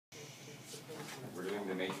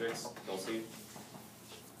Matrix, Kelsey.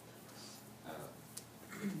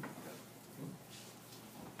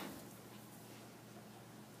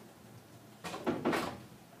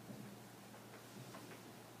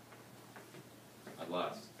 At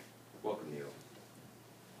last. Welcome, Neo.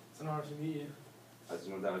 It's an honor to meet you. As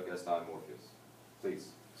no doubt guest, I'm Morpheus. Please,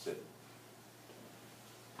 sit.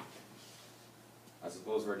 I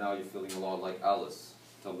suppose right now you're feeling a lot like Alice,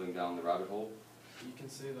 tumbling down the rabbit hole? You can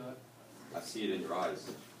say that. I see it in your eyes.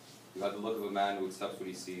 You have the look of a man who accepts what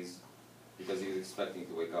he sees because he is expecting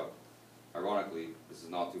to wake up. Ironically, this is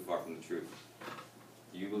not too far from the truth.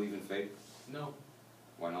 Do you believe in fate? No,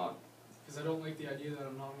 Why not? because I don't like the idea that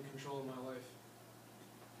I'm not in control of my life.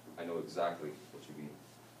 I know exactly what you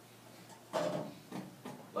mean.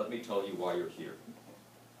 Let me tell you why you're here.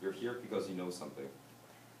 You're here because you know something.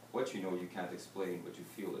 What you know you can't explain, but you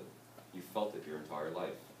feel it. You felt it your entire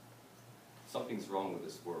life. Something's wrong with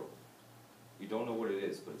this world. You don't know what it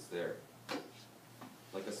is, but it's there.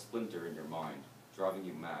 Like a splinter in your mind, driving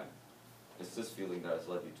you mad. It's this feeling that has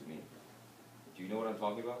led you to me. Do you know what I'm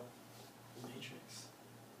talking about? The Matrix.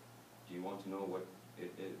 Do you want to know what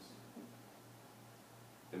it is?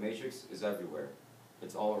 The Matrix is everywhere.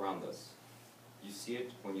 It's all around us. You see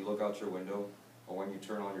it when you look out your window or when you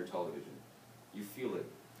turn on your television. You feel it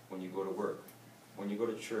when you go to work, when you go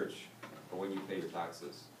to church, or when you pay your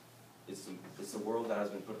taxes. It's the world that has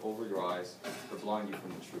been put over your eyes to blind you from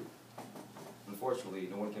the truth. Unfortunately,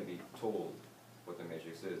 no one can be told what the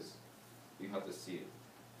Matrix is. You have to see it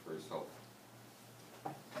for yourself.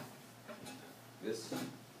 This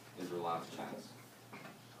is your last chance.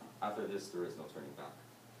 After this, there is no turning back.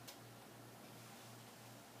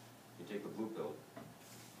 You take the blue pill,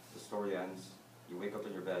 the story ends, you wake up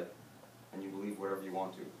in your bed, and you believe whatever you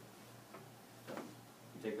want to.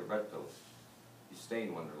 You take the red pill, you stay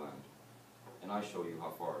in Wonderland, and I show you how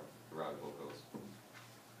far the rabbit hole goes.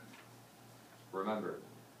 Remember,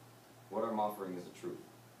 what I'm offering is the truth,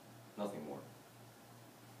 nothing more.